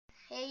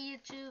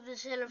YouTube?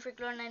 This is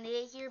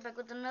HelloFreakLord98 here, back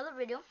with another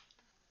video.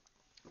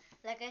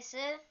 Like I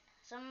said,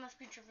 some of my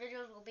future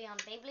videos will be on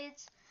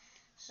Beyblades.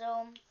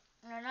 So,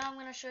 right now I'm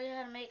going to show you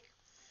how to make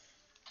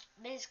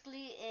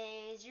basically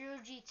a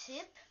zero-G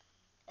tip.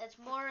 It's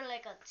more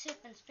like a tip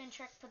and spin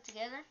track put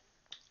together.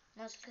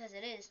 That's because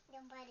it is.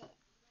 Don't bite it.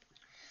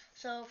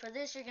 So, for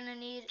this you're going to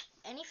need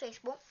any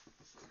baseball.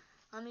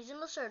 I'm using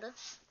Lacerda.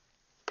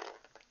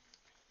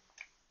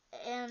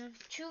 And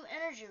 2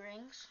 energy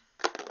rings.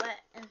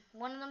 And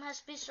one of them has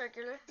to be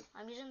circular.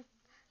 I'm using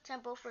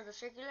Tempo for the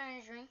circular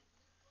energy ring.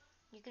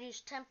 You could use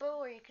Tempo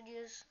or you could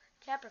use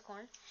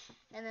Capricorn.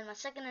 And then my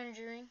second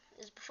energy ring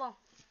is Buffon.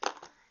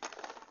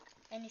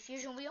 Any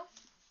fusion wheel.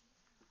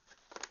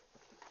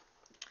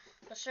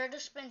 Lacerda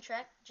spin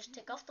track, just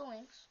take off the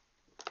wings.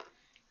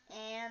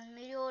 And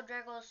Meteor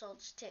Drago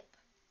Assault's tip.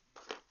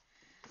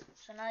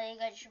 So now that you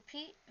got your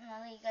Pete, now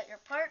that you got your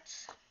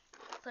parts,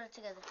 put it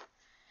together.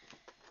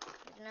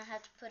 You're going to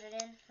have to put it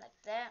in like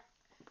that.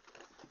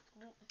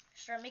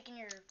 Start making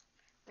your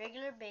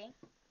regular bay.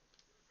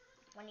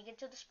 When you get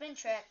to the spin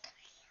track,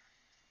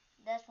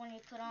 that's when you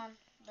put on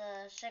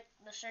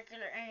the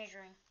circular energy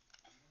ring.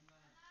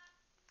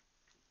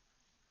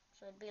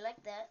 So it'd be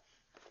like that.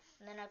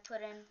 And then I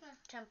put in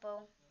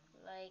Tempo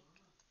like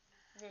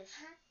this.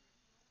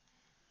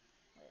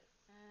 Wait,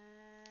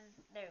 and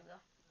there we go.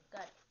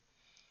 Got it.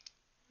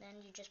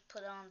 Then you just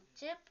put on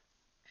the tip.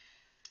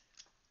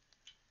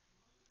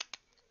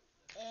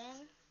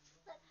 And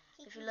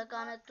if you look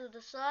on it through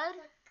the side,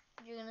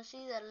 you're gonna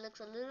see that it looks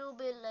a little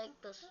bit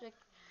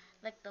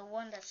like the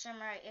one that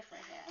Samurai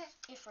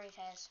ifraid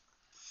has.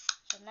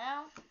 So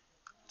now,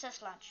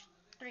 test launch.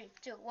 3,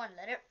 2, 1,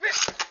 let it rip.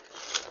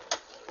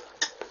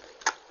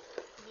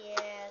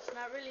 Yeah, it's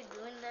not really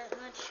doing that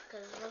much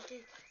because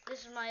this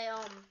is my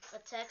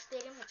attack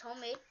stadium. It's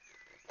homemade,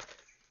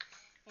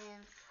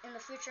 and in the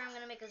future I'm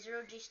gonna make a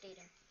zero-G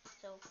stadium.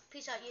 So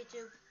peace out,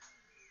 YouTube.